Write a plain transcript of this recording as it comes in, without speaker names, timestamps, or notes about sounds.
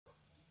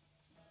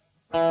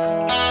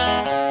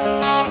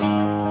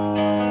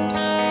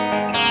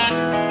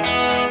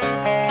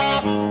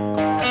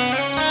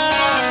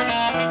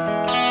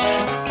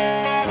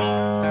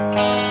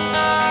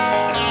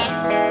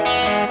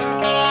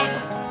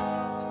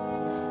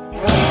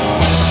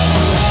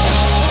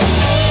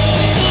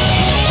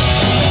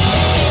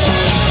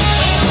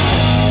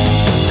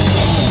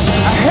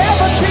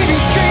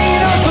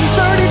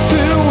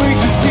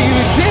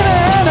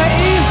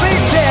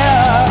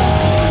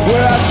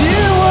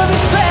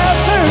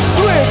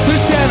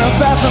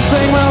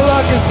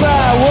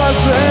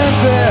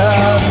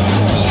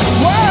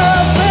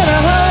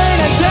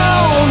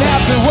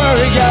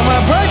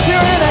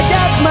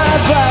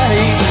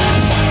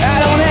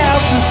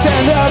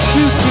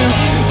just to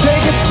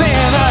take a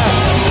stand.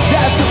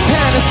 That's a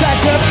tiny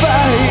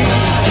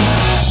sacrifice.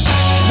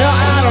 No,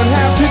 I don't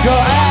have to go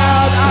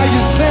out, I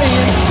just stay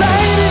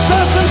inside. It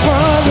doesn't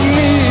bother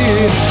me.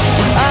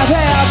 I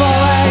have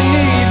all I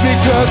need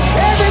because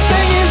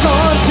everything is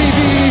on TV.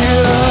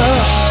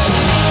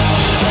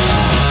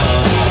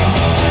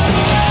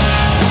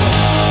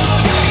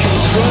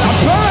 Well, I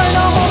burn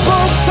all my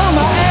books on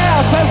my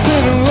ass. I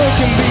sit and look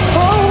and be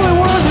only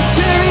one that's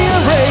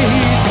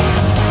deteriorate.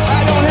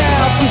 I don't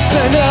have to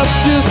stand up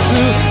just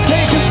to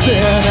take a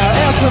stand.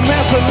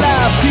 SMS and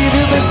live TV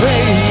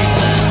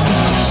debate.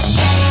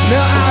 No,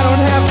 I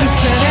don't have to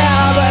stand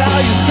out, but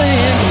all you stay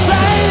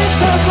inside, it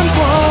doesn't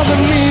bother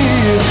me.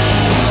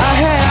 I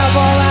have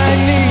all I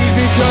need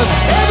because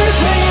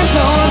everything is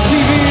on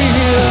TV.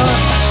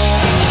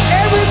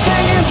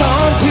 Everything is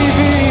on TV.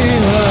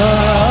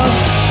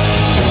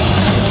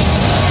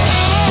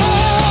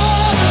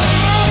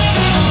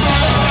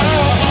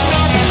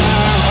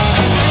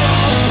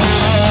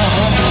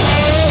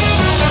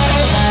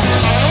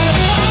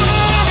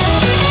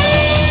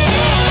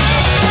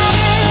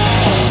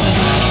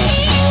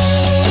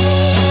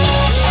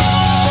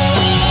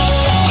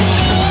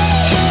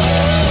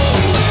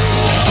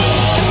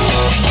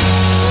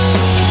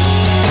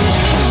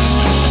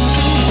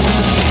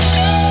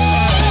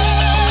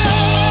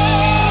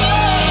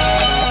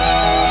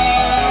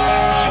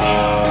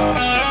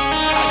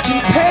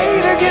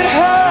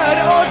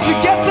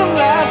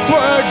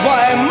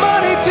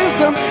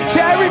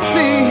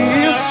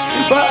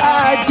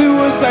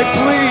 I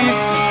please,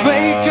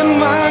 bacon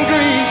mine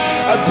grease.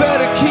 I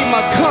better keep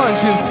my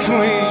conscience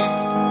clean.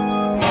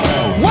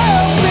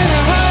 Well, in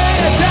a hurry,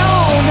 I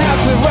don't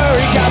have to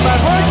worry. Got my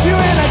virtue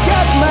and I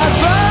got my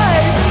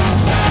vice.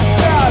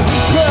 Got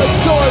blood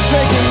sores,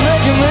 aching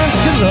ligaments.